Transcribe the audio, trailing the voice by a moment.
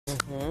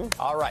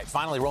All right,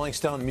 finally, Rolling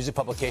Stone, the music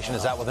publication,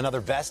 is out with another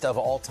best of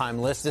all-time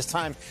list. This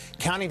time,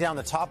 counting down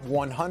the top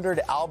 100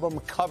 album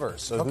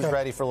covers. So who's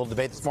ready for a little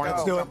debate this morning?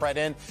 Let's jump right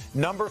in.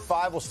 Number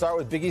 5, we'll start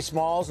with Biggie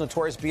Smalls,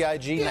 Notorious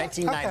B.I.G.,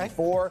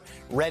 1994,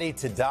 Ready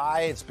to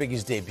Die. It's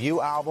Biggie's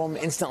debut album,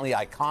 instantly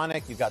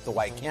iconic. You've got the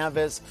white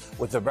canvas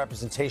with the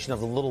representation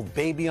of the little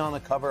baby on the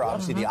cover,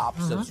 obviously the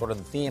opposite of sort of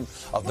the theme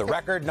of the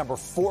record. Number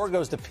 4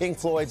 goes to Pink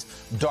Floyd's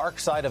Dark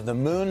Side of the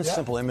Moon,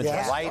 simple image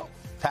of light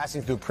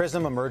passing through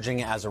prism,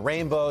 emerging as a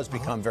rainbow, has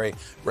become very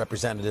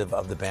representative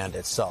of the band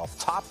itself.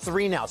 Top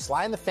 3 now.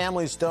 Sly and the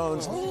Family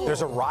Stones,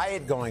 There's a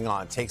Riot Going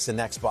On, takes the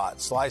next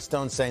spot. Sly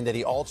Stone saying that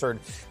he altered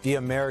the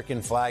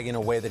American flag in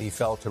a way that he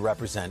felt to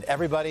represent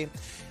everybody.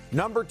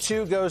 Number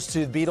 2 goes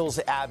to the Beatles'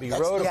 Abbey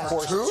Road, of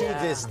course, to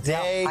this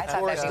day.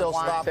 Tour still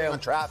stopping on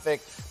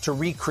traffic to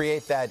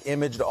recreate that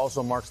image. It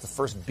also marks the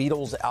first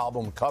Beatles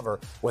album cover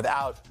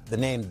without the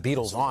name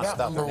Beatles on it.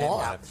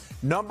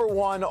 Number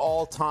 1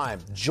 all time,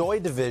 Joy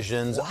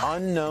Division's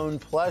Unknown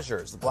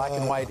Pleasures. The black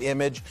and white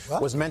image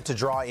was meant to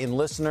draw in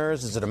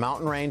listeners. Is it a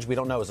mountain range? We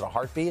don't know. Is it a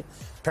heartbeat?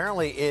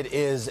 Apparently, it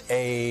is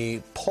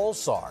a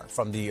pulsar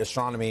from the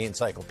Astronomy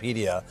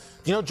Encyclopedia.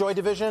 Do you know Joy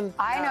Division?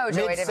 I know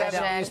Joy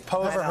Division.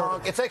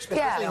 Post-punk. It's like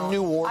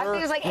New Order. I think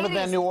it was like Remember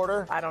that New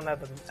Order? I don't know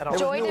them at all.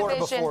 Joy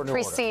Division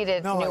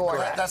preceded New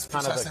Order. That's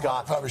kind of the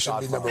goth. Probably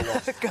shouldn't be number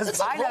 1. Because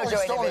I know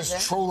Joy Division.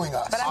 Is trolling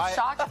us. But I'm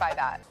shocked by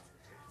that.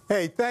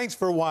 Hey, thanks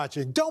for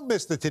watching. Don't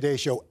miss the Today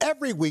Show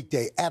every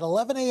weekday at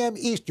 11 a.m.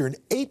 Eastern,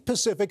 8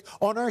 Pacific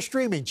on our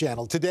streaming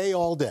channel, Today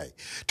All Day.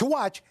 To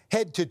watch,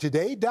 head to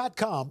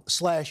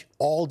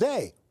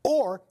today.com/allday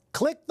or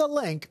click the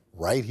link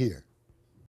right here.